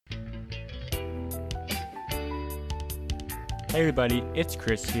Hey everybody, it's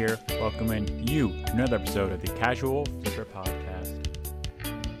Chris here, welcoming you to another episode of the Casual Flipper Podcast.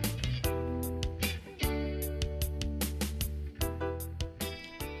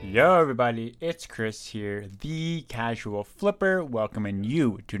 Yo everybody, it's Chris here, the Casual Flipper, welcoming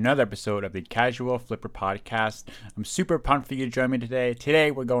you to another episode of the Casual Flipper Podcast. I'm super pumped for you to join me today.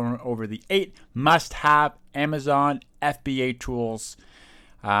 Today we're going over the 8 must-have Amazon FBA tools.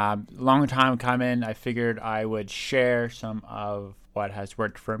 Long time coming. I figured I would share some of what has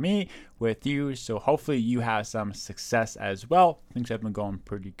worked for me with you, so hopefully you have some success as well. Things have been going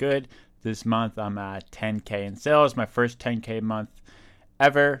pretty good. This month I'm at 10K in sales, my first 10K month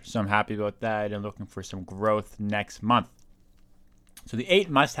ever, so I'm happy about that and looking for some growth next month. So the 8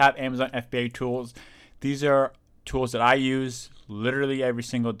 must-have Amazon FBA tools. These are tools that I use literally every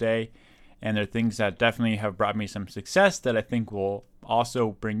single day, and they're things that definitely have brought me some success that I think will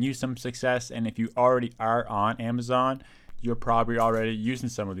also bring you some success. And if you already are on Amazon, you're probably already using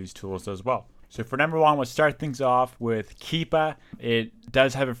some of these tools as well. So for number one, we'll start things off with Keepa. It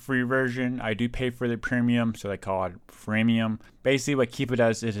does have a free version. I do pay for the premium, so they call it freemium. Basically what Keepa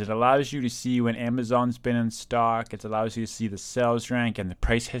does is it allows you to see when Amazon's been in stock. It allows you to see the sales rank and the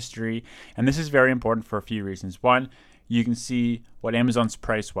price history. And this is very important for a few reasons. One, you can see what Amazon's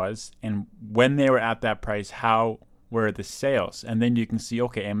price was, and when they were at that price, how were the sales. And then you can see,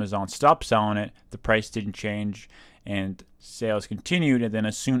 okay, Amazon stopped selling it, the price didn't change, and sales continued. And then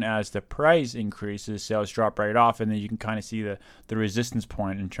as soon as the price increases, sales drop right off, and then you can kind of see the resistance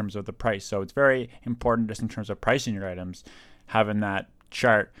point in terms of the price. So it's very important just in terms of pricing your items, having that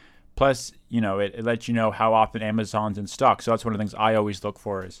chart. Plus, it lets you know how often Amazon's in stock. So that's one of the things I always look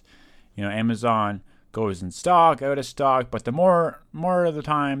for is, Amazon goes in stock, out of stock, but the more of the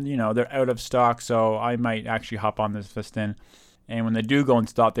time, they're out of stock. So I might actually hop on this listing, and when they do go in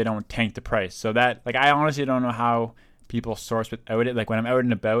stock, they don't tank the price. So that, I honestly don't know how people source without it. Like when I'm out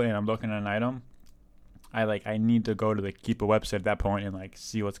and about and I'm looking at an item, I need to go to the Keepa website at that point and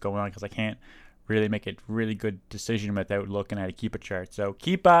see what's going on, because I can't really make a really good decision without looking at a Keepa chart. So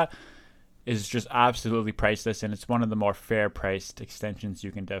Keepa is just absolutely priceless, and it's one of the more fair priced extensions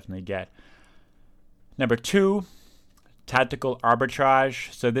you can definitely get. Number 2, tactical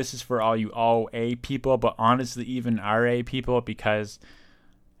arbitrage. So this is for all you OA people, but honestly even RA people, because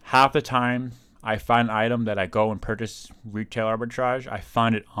half the time I find an item that I go and purchase retail arbitrage, I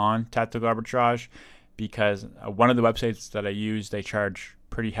find it on tactical arbitrage, because one of the websites that I use, they charge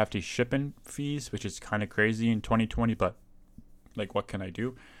pretty hefty shipping fees, which is kind of crazy in 2020, but what can I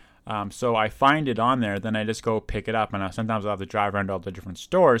do? So I find it on there, then I just go pick it up, and sometimes I'll have to drive around to all the different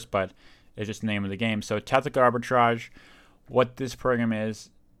stores, but it's just the name of the game. So tactical arbitrage, what this program is,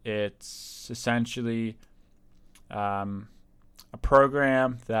 it's essentially a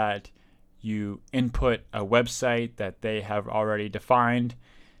program that you input a website that they have already defined.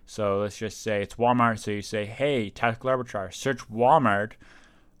 So let's just say it's Walmart. So you say, hey, tactical arbitrage, search Walmart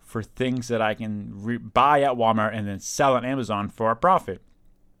for things that I can buy at Walmart and then sell on Amazon for a profit.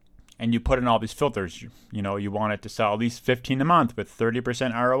 And you put in all these filters. You want it to sell at least 15 a month with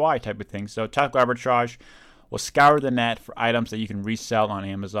 30% ROI type of thing. So tactical arbitrage will scour the net for items that you can resell on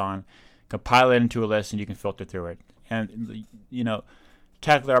Amazon, compile it into a list, and you can filter through it. And,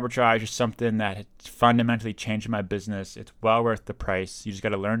 tactical arbitrage is something that has fundamentally changed my business. It's well worth the price. You just got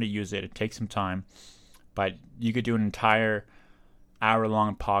to learn to use it. It takes some time. But you could do an entire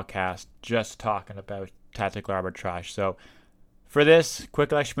hour-long podcast just talking about tactical arbitrage. So for this,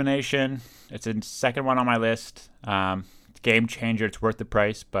 quick explanation, it's the second one on my list. It's a game changer. It's worth the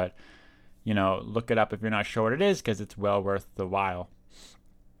price, but, look it up if you're not sure what it is, because it's well worth the while.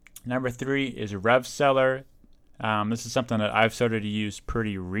 Number 3 is RevSeller. This is something that I've started to use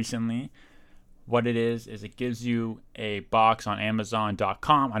pretty recently. What it is it gives you a box on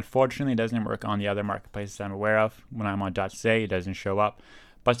Amazon.com. Unfortunately, it doesn't work on the other marketplaces I'm aware of. When I'm on .ca, it doesn't show up.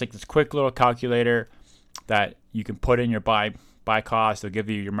 But it's this quick little calculator that you can put in your buy cost. It'll give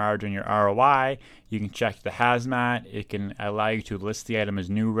you your margin, your ROI. You can check the hazmat. It can allow you to list the item as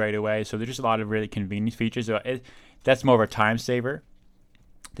new right away. So there's just a lot of really convenient features. So that's more of a time saver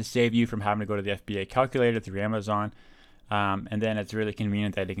to save you from having to go to the FBA calculator through Amazon. And then it's really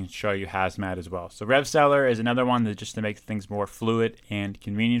convenient that it can show you hazmat as well. So RevSeller is another one that just to make things more fluid and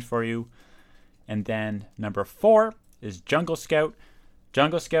convenient for you. And then number 4 is Jungle Scout.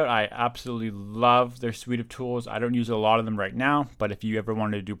 Jungle Scout, I absolutely love their suite of tools. I don't use a lot of them right now, but if you ever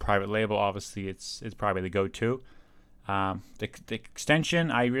wanted to do private label, obviously it's probably the go-to. The extension,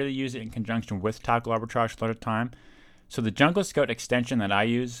 I really use it in conjunction with tactical arbitrage a lot of time. So the Jungle Scout extension that I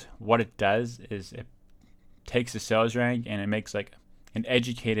use, what it does is it takes the sales rank and it makes an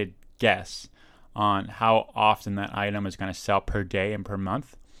educated guess on how often that item is going to sell per day and per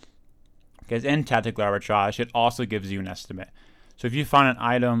month. Because in tactical arbitrage, it also gives you an estimate. So if you find an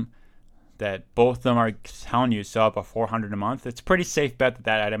item that both of them are telling you sell about 400 a month, it's a pretty safe bet that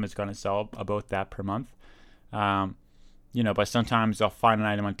that item is going to sell about that per month. But sometimes I'll find an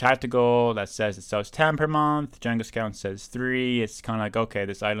item on tactical that says it sells 10 per month. Jungle Scout says 3. It's kind of like, okay,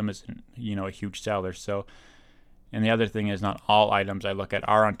 this item isn't, a huge seller. So, and the other thing is not all items I look at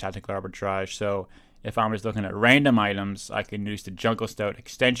are on tactical arbitrage. So if I'm just looking at random items, I can use the Jungle Scout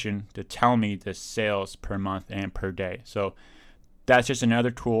extension to tell me the sales per month and per day. So that's just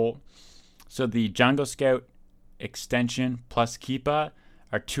another tool. So the Jungle Scout extension plus Keepa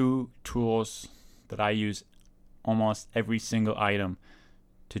are two tools that I use almost every single item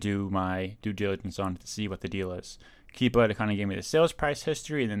to do my due diligence on to see what the deal is. Keepa to kind of give me the sales price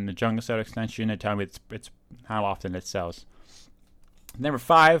history, and then the Jungle Scout extension to tell me it's how often it sells. Number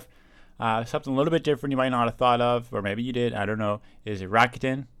 5, something a little bit different you might not have thought of, or maybe you did, I don't know, is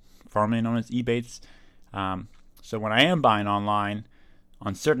Rakuten, formerly known as Ebates. So when I am buying online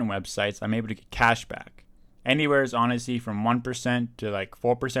on certain websites, I'm able to get cash back. Anywhere is honestly from 1% to like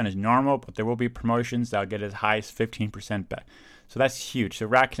 4% is normal, but there will be promotions that'll get as high as 15% back. So that's huge. So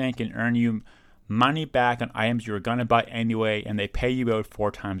Rakuten can earn you money back on items you were going to buy anyway, and they pay you out 4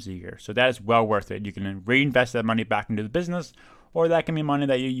 times a year. So that is well worth it. You can reinvest that money back into the business, or that can be money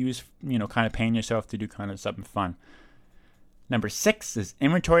that you use, kind of paying yourself to do kind of something fun. Number 6 is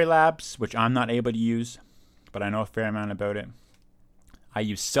Inventory Labs, which I'm not able to use, but I know a fair amount about it. I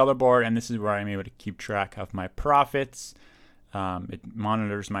use Sellerboard, and this is where I'm able to keep track of my profits. It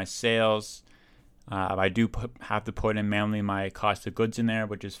monitors my sales. I do have to put in manually my cost of goods in there,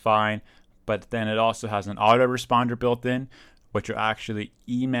 which is fine. But then it also has an autoresponder built in, which will actually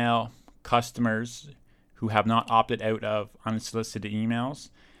email customers who have not opted out of unsolicited emails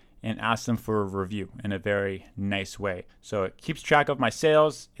and ask them for a review in a very nice way. So it keeps track of my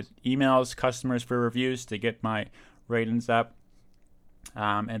sales. It emails customers for reviews to get my ratings up.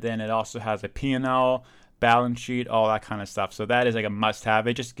 And then it also has a P&L, balance sheet, all that kind of stuff. So that is like a must-have.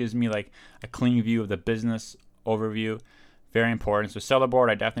 It just gives me like a clean view of the business overview. Very important. So Sellerboard,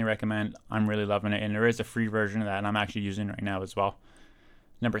 I definitely recommend. I'm really loving it. And there is a free version of that, and I'm actually using it right now as well.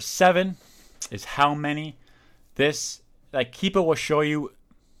 Number 7 is how many. This, like Keepa will show you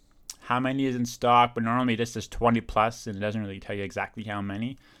how many is in stock, but normally this is 20 plus, and it doesn't really tell you exactly how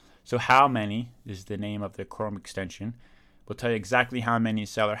many. So how many is the name of the Chrome extension. Will tell you exactly how many a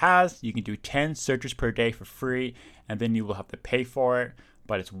seller has. You can do 10 searches per day for free, and then you will have to pay for it,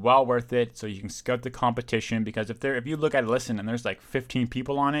 but it's well worth it. So you can scout the competition, because if you look at a listen and there's like 15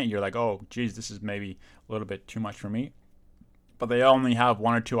 people on it, you're like, oh geez, this is maybe a little bit too much for me. But they only have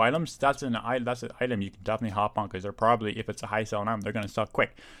 1 or 2 items. That's an item you can definitely hop on, because they're probably, if it's a high selling item, they're going to sell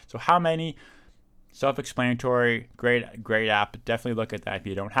quick. So how many? Self-explanatory, great app. Definitely look at that if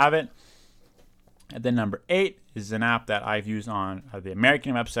you don't have it. And then number 8 is an app that I've used on the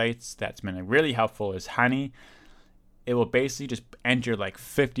American websites that's been really helpful, is Honey. It will basically just enter like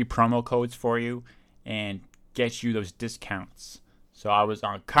 50 promo codes for you and get you those discounts. So I was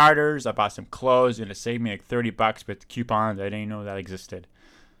on Carter's, I bought some clothes, and it saved me like $30 with coupons. I didn't know that existed.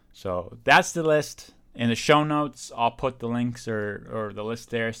 So that's the list. In the show notes, I'll put the links or the list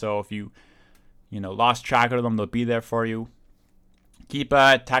there. So if you lost track of them, they'll be there for you.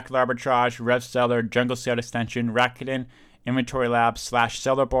 Keepa, Tactical Arbitrage, RevSeller, Jungle Scout Extension, Rakuten, Inventory Labs /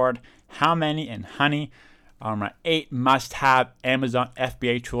 Sellerboard, How Many, and Honey are my 8 must-have Amazon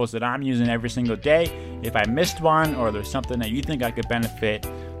FBA tools that I'm using every single day. If I missed one or there's something that you think I could benefit,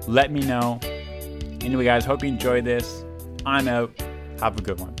 let me know. Anyway, guys, hope you enjoyed this. I'm out. Have a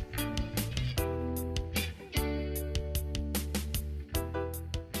good one.